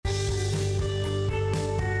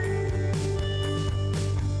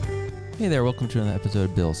Hey there, welcome to another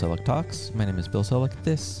episode of Bill Selleck Talks. My name is Bill Selleck.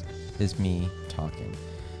 This is me talking.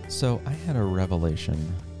 So I had a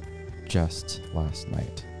revelation just last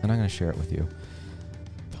night, and I'm going to share it with you.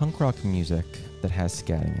 Punk rock music that has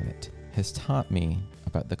scatting in it has taught me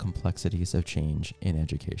about the complexities of change in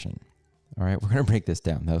education. All right, we're going to break this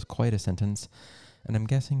down. That was quite a sentence, and I'm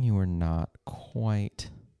guessing you were not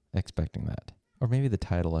quite expecting that. Or maybe the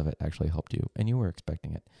title of it actually helped you, and you were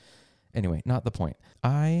expecting it. Anyway, not the point.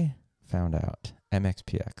 I found out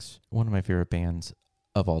MXPX, one of my favorite bands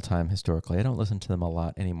of all time historically. I don't listen to them a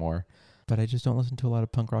lot anymore, but I just don't listen to a lot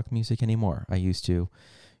of punk rock music anymore. I used to.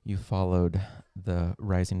 You followed the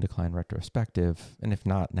Rising Decline retrospective, and if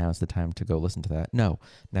not, now's the time to go listen to that. No,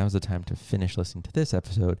 now's the time to finish listening to this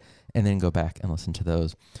episode and then go back and listen to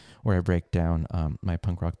those, where I break down my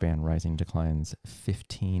punk rock band Rising Decline's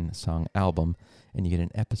 15-song album, and you get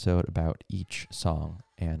an episode about each song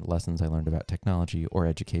and lessons I learned about technology or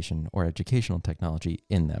education or educational technology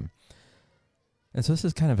in them. And so this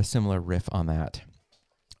is kind of a similar riff on that,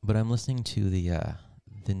 but I'm listening to the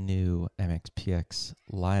new MXPX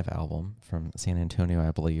live album from San Antonio,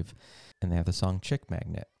 I believe, and they have the song Chick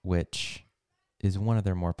Magnet, which is one of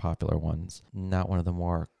their more popular ones, not one of the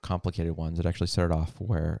more complicated ones. It actually started off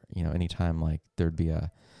where, anytime like there'd be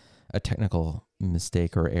a technical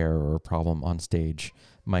mistake or error or problem on stage,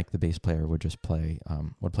 Mike, the bass player, would just play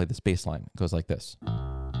this bass line. It goes like this.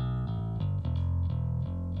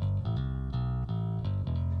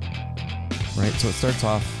 Right, so it starts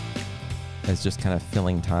off as just kind of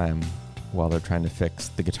filling time while they're trying to fix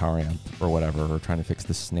the guitar amp or whatever, or trying to fix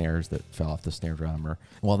the snares that fell off the snare drum, or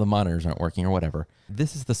while the monitors aren't working or whatever.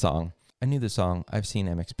 This is the song. I knew the song. I've seen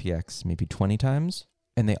MXPX maybe 20 times,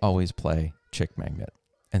 and they always play Chick Magnet.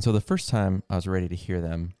 And so the first time I was ready to hear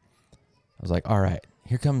them, I was like, all right,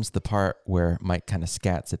 here comes the part where Mike kind of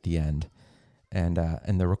scats at the end. And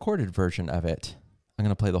the recorded version of it, I'm going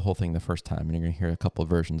to play the whole thing the first time, and you're going to hear a couple of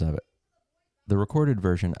versions of it. The recorded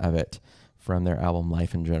version of it from their album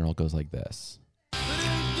Life in General goes like this.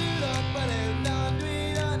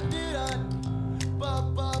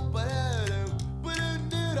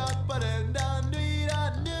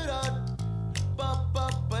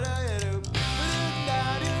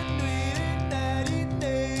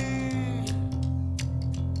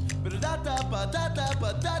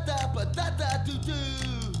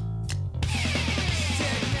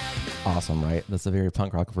 Awesome, right? That's a very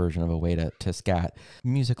punk rock version of a way to scat.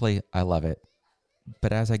 Musically, I love it.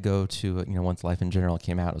 But as I go to, once Life in General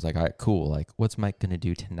came out, I was like, all right, cool. Like, what's Mike going to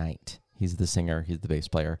do tonight? He's the singer. He's the bass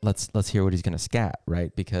player. Let's hear what he's going to scat,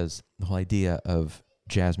 right? Because the whole idea of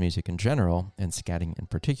jazz music in general, and scatting in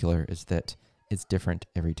particular, is that it's different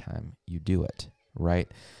every time you do it,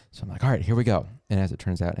 right? So I'm like, all right, here we go. And as it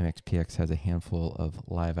turns out, MXPX has a handful of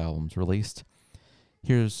live albums released.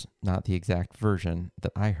 Here's not the exact version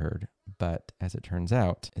that I heard, but as it turns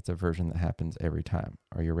out, it's a version that happens every time.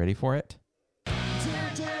 Are you ready for it?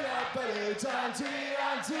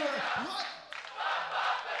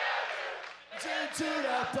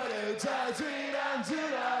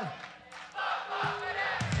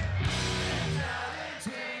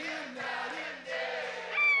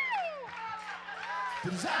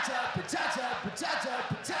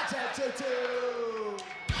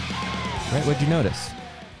 Right, what'd you notice?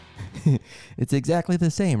 It's exactly the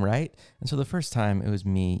same, right? And so the first time it was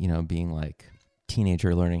me, being like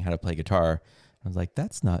teenager learning how to play guitar. I was like,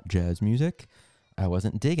 that's not jazz music. I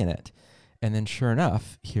wasn't digging it. And then sure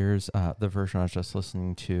enough, here's the version I was just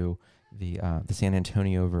listening to, the San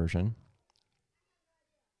Antonio version.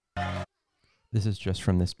 This is just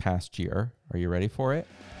from this past year. Are you ready for it?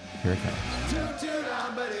 Here it comes.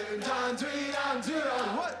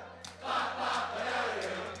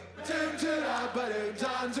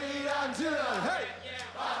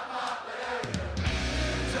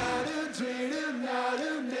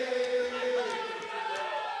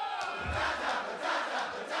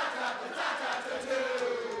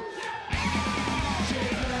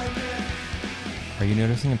 Are you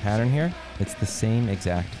noticing a pattern here? It's the same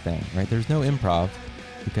exact thing, right? There's no improv,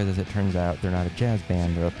 because as it turns out, they're not a jazz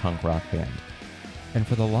band, they're a punk rock band. And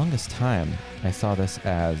for the longest time, I saw this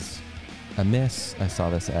as a miss. I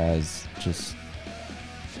saw this as just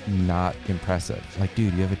not impressive. Like,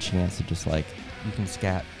 dude, you have a chance to just you can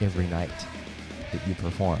scat every night that you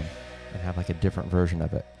perform and have a different version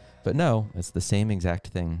of it. But no, it's the same exact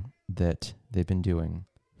thing that they've been doing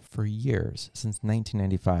for years, since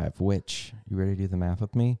 1995, which, you ready to do the math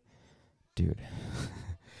with me? Dude,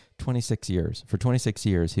 26 years. For 26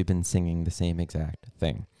 years, he'd been singing the same exact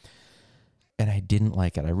thing. And I didn't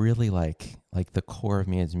like it. I really like the core of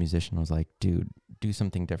me as a musician was like, dude, do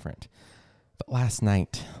something different. But last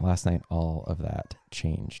night, all of that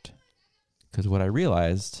changed. Because what I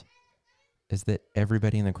realized is that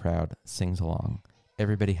everybody in the crowd sings along.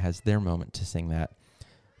 Everybody has their moment to sing that.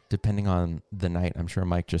 Depending on the night, I'm sure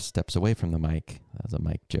Mike just steps away from the mic. That was a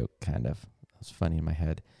Mike joke, kind of. It was funny in my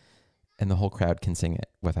head. And the whole crowd can sing it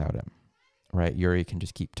without him, right? Yuri can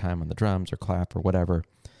just keep time on the drums or clap or whatever.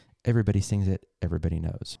 Everybody sings it. Everybody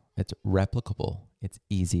knows. It's replicable. It's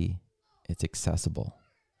easy. It's accessible,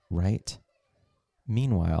 right?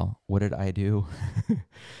 Meanwhile, what did I do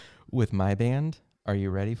with my band? Are you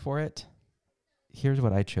ready for it? Here's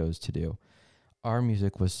what I chose to do. Our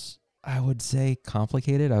music was, I would say,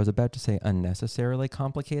 complicated. I was about to say unnecessarily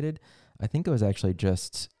complicated. I think it was actually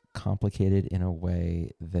just complicated in a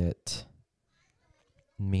way that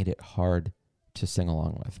made it hard to sing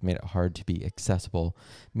along with, made it hard to be accessible,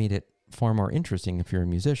 made it far more interesting if you're a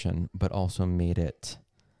musician, but also made it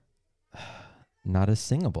not as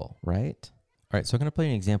singable, right? All right, so I'm going to play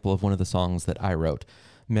an example of one of the songs that I wrote,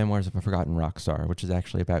 Memoirs of a Forgotten Rock Star, which is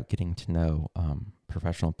actually about getting to know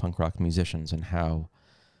professional punk rock musicians and how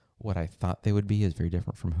what I thought they would be is very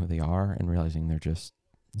different from who they are, and realizing they're just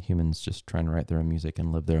humans just trying to write their own music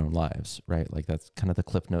and live their own lives, right? Like that's kind of the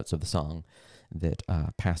cliff notes of the song that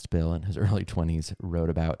Past Bill in his early 20s wrote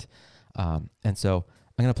about. And so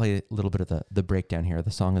I'm going to play a little bit of the breakdown here.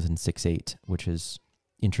 The song is in 6/8, which is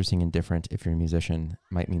interesting and different. If you're a musician,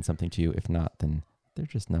 might mean something to you. If not, then they're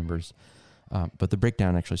just numbers. But the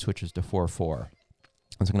breakdown actually switches to 4/4.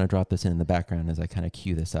 I'm just going to drop this in the background as I kind of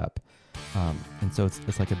cue this up. And so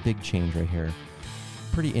it's like a big change right here.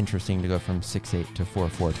 Pretty interesting to go from 6/8 to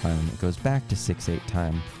 4/4 time. It goes back to 6/8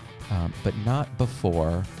 time, but not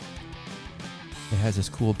before. It has this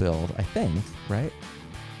cool build, I think, right?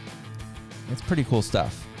 It's pretty cool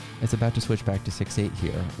stuff. It's about to switch back to 6/8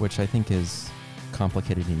 here, which I think is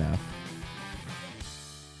complicated enough.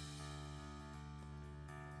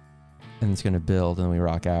 And it's going to build, and then we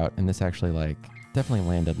rock out, and this actually definitely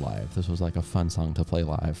landed live. This was like a fun song to play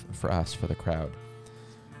live for us, for the crowd.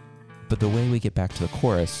 But the way we get back to the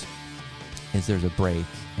chorus is there's a break,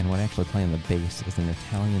 and what I actually play on the bass is an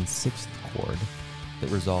Italian sixth chord that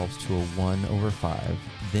resolves to a 1/5,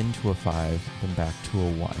 then to a 5, then back to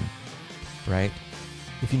a 1, right?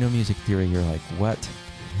 If you know music theory, you're like, what?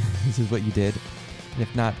 This is what you did? And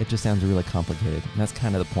if not, it just sounds really complicated. And that's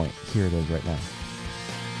kind of the point. Here it is right now.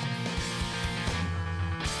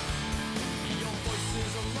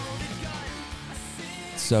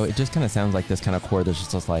 So it just kind of sounds like this kind of chord. There's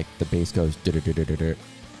just like the bass goes du-du-du-du-du-du.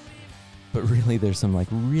 But really there's some like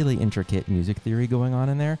really intricate music theory going on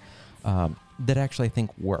in there that actually I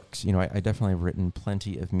think works. You know, I definitely have written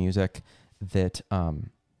plenty of music that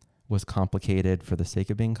was complicated for the sake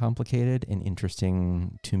of being complicated and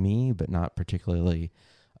interesting to me, but not particularly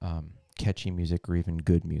catchy music or even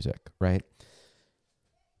good music, right?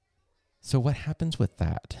 So what happens with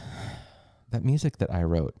that? That music that I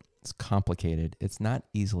wrote, it's complicated. It's not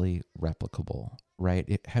easily replicable,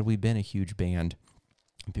 right? Had we been a huge band,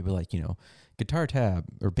 people like, Guitar Tab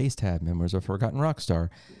or Bass Tab, Memoirs of a Forgotten Rock Star,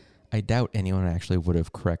 I doubt anyone actually would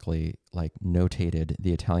have correctly notated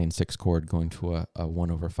the Italian six chord going to a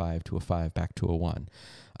 1/5 to a 5 back to a 1.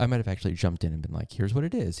 I might have actually jumped in and been like, here's what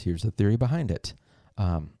it is. Here's the theory behind it.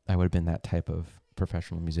 I would have been that type of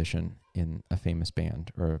professional musician in a famous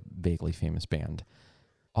band or a vaguely famous band.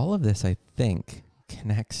 All of this, I think,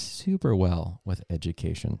 connects super well with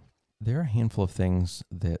education. There are a handful of things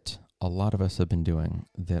that a lot of us have been doing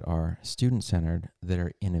that are student-centered, that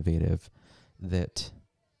are innovative, that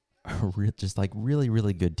are just really,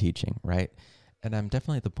 really good teaching, right? And I'm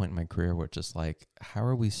definitely at the point in my career where it's just how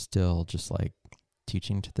are we still just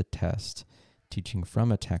teaching to the test, teaching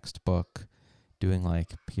from a textbook, doing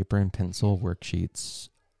paper and pencil worksheets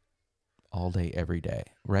all day, every day,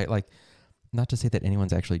 right? Not to say that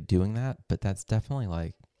anyone's actually doing that, but that's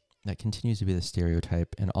definitely that continues to be the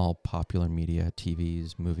stereotype in all popular media,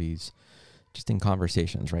 TVs, movies, just in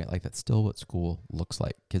conversations, right? That's still what school looks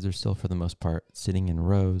like. Kids are still, for the most part, sitting in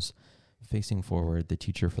rows, facing forward. The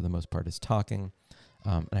teacher, for the most part, is talking.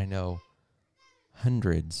 And I know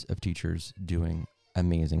hundreds of teachers doing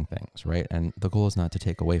amazing things, right? And the goal is not to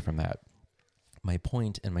take away from that. My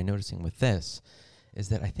point and my noticing with this is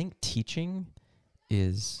that I think teaching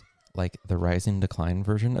is the rise and decline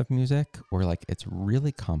version of music, where it's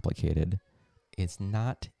really complicated. It's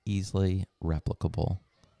not easily replicable.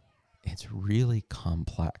 It's really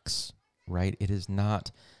complex, right? It is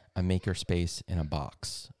not a makerspace in a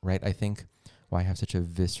box, right? I think why I have such a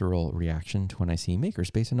visceral reaction to when I see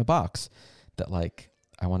makerspace in a box that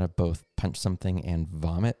I want to both punch something and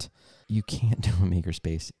vomit. You can't do a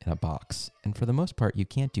makerspace in a box. And for the most part, you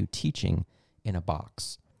can't do teaching in a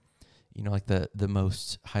box. Like the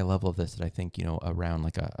most high level of this that I think, around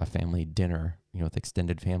like a family dinner, with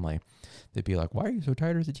extended family, they'd be like, why are you so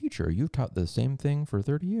tired as a teacher? You've taught the same thing for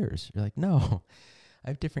 30 years. You're like, no, I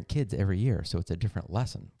have different kids every year. So it's a different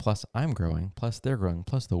lesson. Plus I'm growing, plus they're growing,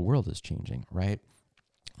 plus the world is changing, right?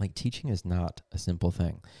 Like teaching is not a simple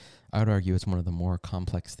thing. I would argue it's one of the more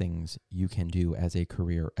complex things you can do as a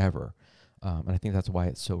career ever. And I think that's why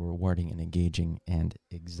it's so rewarding and engaging and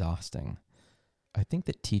exhausting. I think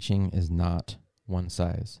that teaching is not one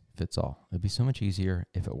size fits all. It'd be so much easier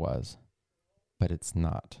if it was, but it's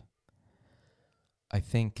not. I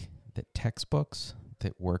think that textbooks,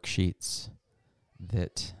 that worksheets,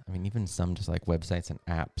 even some just like websites and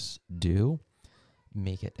apps do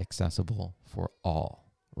make it accessible for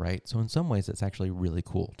all, right? So in some ways, it's actually really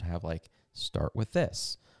cool to have like, start with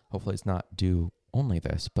this. Hopefully it's not do only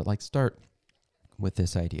this, but like start with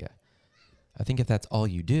this idea. I think if that's all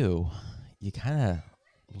you do, you kind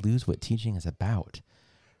of lose what teaching is about,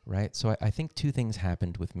 right? So I think two things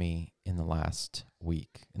happened with me in the last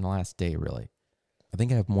week, in the last day, really. I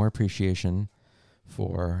think I have more appreciation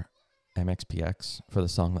for MXPX, for the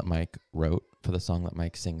song that Mike wrote, for the song that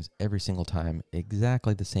Mike sings every single time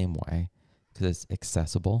exactly the same way, because it's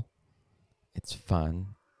accessible, it's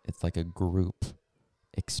fun, it's like a group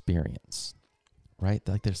experience, right?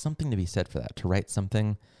 Like there's something to be said for that, to write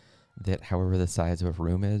something that however the size of a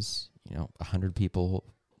room is, 100 people,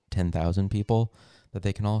 10,000 people, that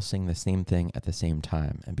they can all sing the same thing at the same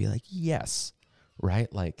time and be like, yes,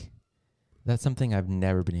 right? Like that's something I've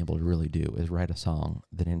never been able to really do, is write a song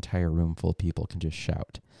that an entire room full of people can just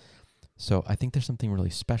shout. So I think there's something really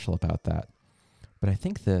special about that. But I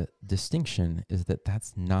think the distinction is that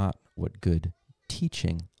that's not what good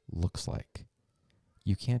teaching looks like.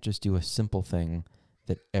 You can't just do a simple thing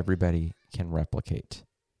that everybody can replicate,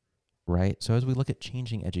 right? So as we look at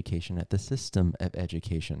changing education, at the system of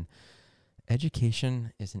education,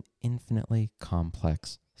 education is an infinitely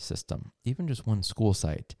complex system. Even just one school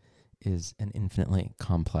site is an infinitely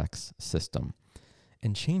complex system.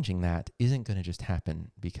 And changing that isn't going to just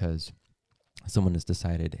happen because someone has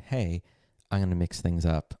decided, hey, I'm going to mix things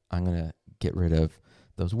up. I'm going to get rid of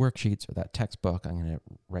those worksheets or that textbook. I'm going to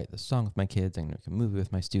write this song with my kids. I'm going to make a movie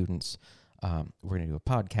with my students. We're going to do a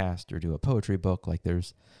podcast or do a poetry book. Like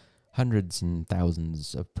there's hundreds and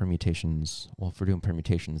thousands of permutations. Well, if we're doing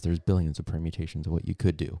permutations, there's billions of permutations of what you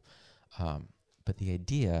could do. But the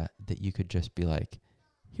idea that you could just be like,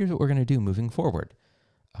 here's what we're going to do moving forward,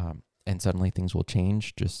 and suddenly things will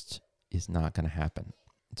change just is not going to happen.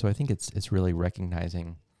 So I think it's really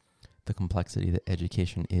recognizing the complexity that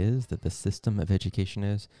education is, that the system of education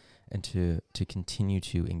is, and to continue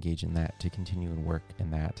to engage in that, to continue and work in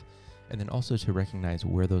that. And then also to recognize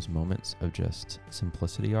where those moments of just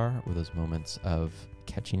simplicity are, where those moments of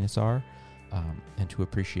catchiness are, and to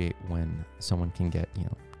appreciate when someone can get,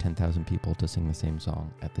 10,000 people to sing the same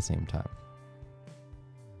song at the same time.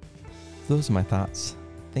 So those are my thoughts.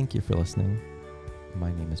 Thank you for listening.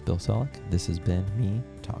 My name is Bill Selleck. This has been me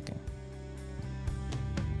talking.